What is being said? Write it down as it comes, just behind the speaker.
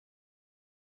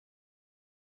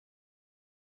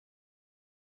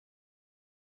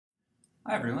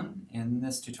Hi everyone, in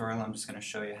this tutorial I'm just going to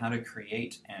show you how to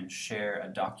create and share a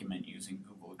document using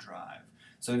Google Drive.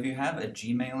 So if you have a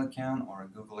Gmail account or a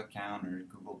Google account or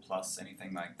Google Plus,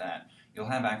 anything like that, you'll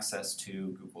have access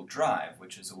to Google Drive,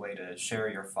 which is a way to share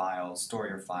your files, store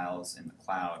your files in the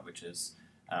cloud, which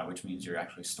means you're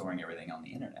actually storing everything on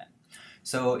the internet.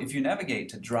 So if you navigate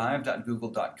to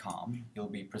drive.google.com, you'll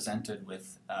be presented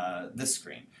with this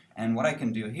screen. And what I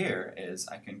can do here is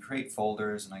I can create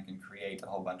folders and I can create a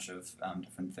whole bunch of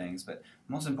different things, but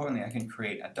most importantly I can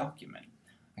create a document.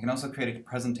 I can also create a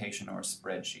presentation or a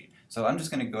spreadsheet. So I'm just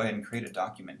going to go ahead and create a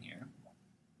document here.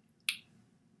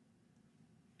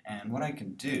 And what I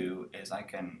can do is I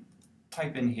can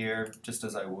type in here just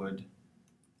as I would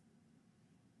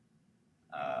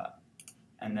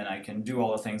and then I can do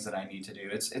all the things that I need to do.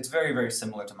 It's very, very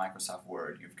similar to Microsoft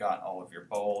Word. You've got all of your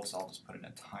bolds. I'll just put in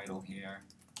a title here.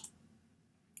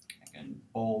 I can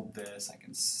bold this, I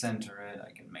can center it, I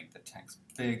can make the text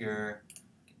bigger,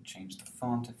 I can change the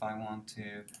font if I want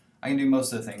to. I can do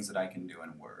most of the things that I can do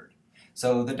in Word.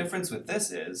 So the difference with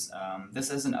this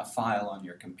isn't a file on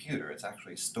your computer, it's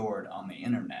actually stored on the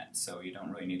internet, so you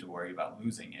don't really need to worry about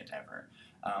losing it ever.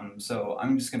 So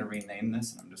I'm just going to rename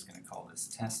this, and I'm just going to call this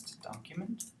test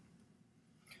document.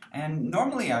 And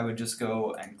normally I would just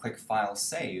go and click File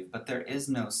Save, but there is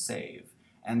no save.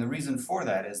 And the reason for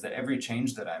that is that every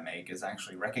change that I make is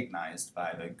actually recognized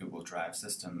by the Google Drive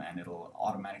system, and it'll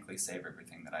automatically save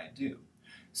everything that I do.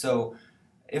 So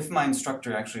if my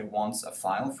instructor actually wants a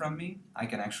file from me, I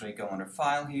can actually go under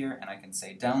File here, and I can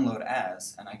say Download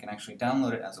As, and I can actually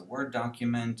download it as a Word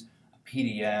document, a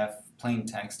PDF, plain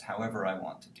text, however I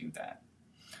want to do that.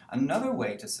 Another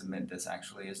way to submit this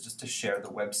actually is just to share the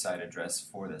website address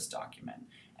for this document.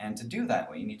 And to do that,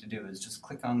 what you need to do is just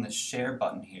click on the Share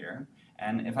button here,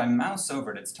 and if I mouse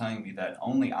over it, it's telling me that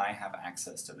only I have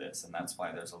access to this, and that's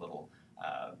why there's a little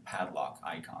padlock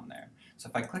icon there. So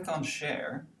if I click on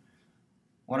Share,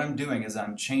 what I'm doing is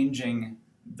I'm changing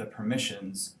the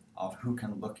permissions of who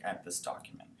can look at this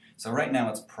document. So right now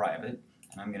it's private,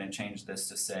 and I'm going to change this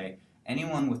to say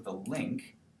anyone with the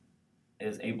link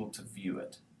is able to view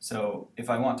it. So if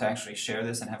I want to actually share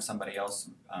this and have somebody else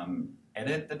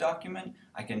edit the document,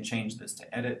 I can change this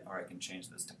to edit, or I can change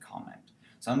this to comment.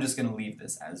 So I'm just going to leave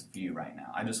this as view right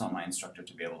now. I just want my instructor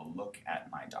to be able to look at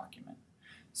my document.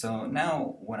 So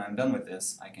now when I'm done with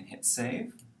this, I can hit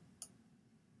save,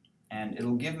 and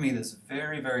it'll give me this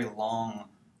very, very long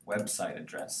website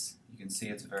address. You can see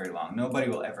it's very long. Nobody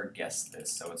will ever guess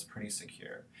this, so it's pretty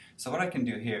secure. So what I can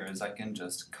do here is I can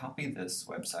just copy this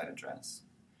website address,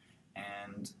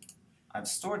 and I've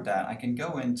stored that. I can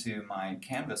go into my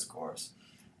Canvas course,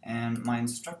 and my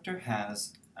instructor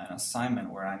has an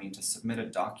assignment where I need to submit a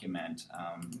document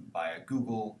by a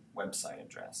Google website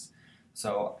address.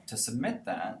 So to submit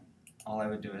that, all I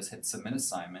would do is hit Submit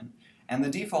Assignment, and the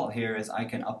default here is I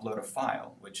can upload a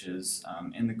file, which is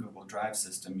in the Google Drive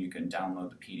system. You can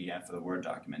download the PDF or the Word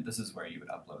document. This is where you would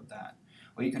upload that.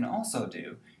 What you can also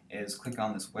do is click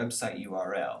on this website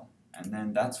URL, and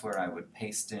then that's where I would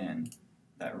paste in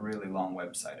that really long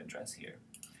website address here.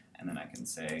 And then I can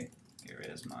say, here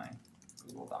is my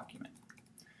Google document.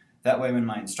 That way when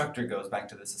my instructor goes back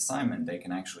to this assignment, they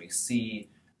can actually see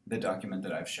the document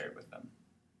that I've shared with them.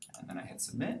 And then I hit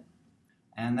submit,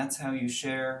 and that's how you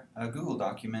share a Google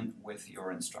document with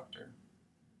your instructor.